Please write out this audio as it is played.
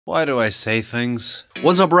Why do I say things?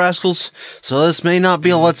 What's up, rascals? So this may not be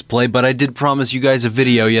a Let's Play, but I did promise you guys a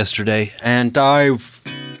video yesterday, and I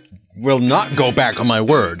will not go back on my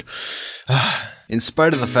word. In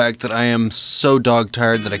spite of the fact that I am so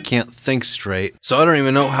dog-tired that I can't think straight. So I don't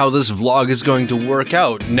even know how this vlog is going to work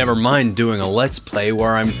out, never mind doing a Let's Play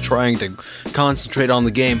where I'm trying to concentrate on the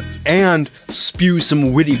game and spew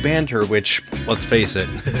some witty banter, which, let's face it,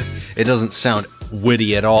 it doesn't sound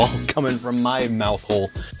witty at all coming from my mouth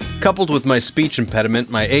hole. Coupled with my speech impediment,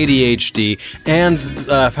 my ADHD, and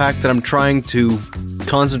the fact that I'm trying to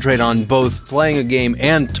concentrate on both playing a game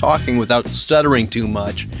and talking without stuttering too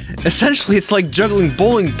much. Essentially, it's like juggling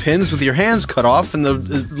bowling pins with your hands cut off and the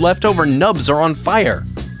leftover nubs are on fire.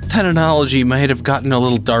 That analogy might have gotten a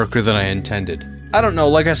little darker than I intended. I don't know,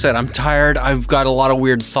 like I said, I'm tired, I've got a lot of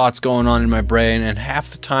weird thoughts going on in my brain, and half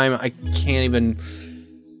the time I can't even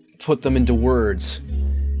put them into words.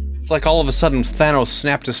 It's like all of a sudden Thanos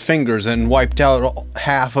snapped his fingers and wiped out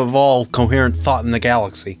half of all coherent thought in the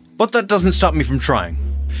galaxy. But that doesn't stop me from trying.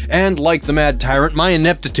 And like the Mad Tyrant, my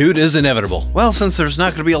ineptitude is inevitable. Well, since there's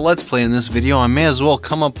not going to be a Let's Play in this video, I may as well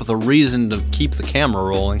come up with a reason to keep the camera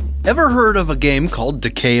rolling. Ever heard of a game called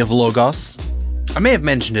Decay of Logos? I may have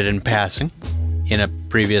mentioned it in passing in a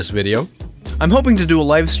previous video. I'm hoping to do a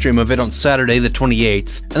live stream of it on Saturday the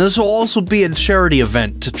 28th, and this will also be a charity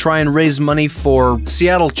event to try and raise money for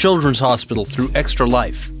Seattle Children's Hospital through Extra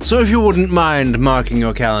Life. So if you wouldn't mind marking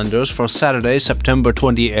your calendars for Saturday, September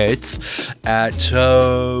 28th at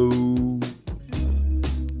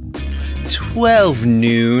 12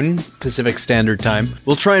 noon Pacific Standard Time.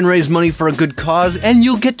 We'll try and raise money for a good cause, and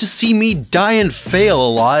you'll get to see me die and fail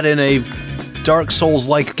a lot in a Dark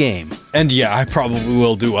Souls-like game. And yeah, I probably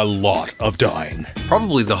will do a lot of dying.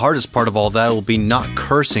 Probably the hardest part of all that will be not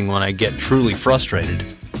cursing when I get truly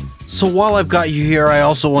frustrated. So while I've got you here, I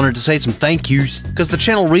also wanted to say some thank yous, because the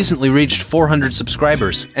channel recently reached 400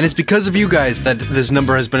 subscribers, and it's because of you guys that this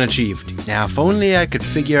number has been achieved. Now, if only I could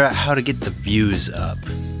figure out how to get the views up.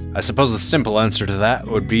 I suppose the simple answer to that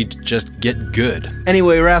would be to just get good.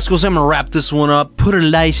 Anyway, rascals, I'm gonna wrap this one up, put a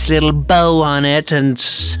nice little bow on it, and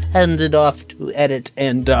send it off to edit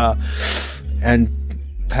and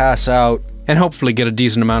pass out, and hopefully get a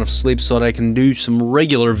decent amount of sleep so that I can do some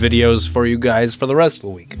regular videos for you guys for the rest of the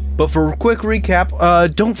week. But for a quick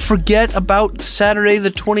recap, don't forget about Saturday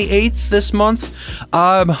the 28th this month.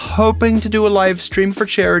 I'm hoping to do a live stream for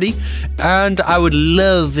charity, and I would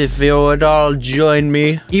love if you would all join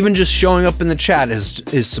me. Even just showing up in the chat is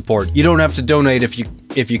support. You don't have to donate if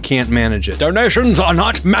you can't manage it. Donations are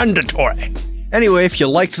not mandatory. Anyway, if you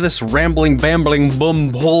liked this rambling, bambling,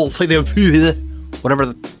 bum hole thing of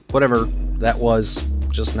whatever that was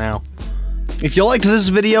just now. If you liked this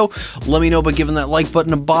video, let me know by giving that like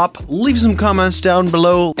button a bop, leave some comments down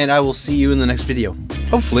below, and I will see you in the next video.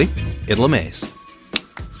 Hopefully, it'll amaze.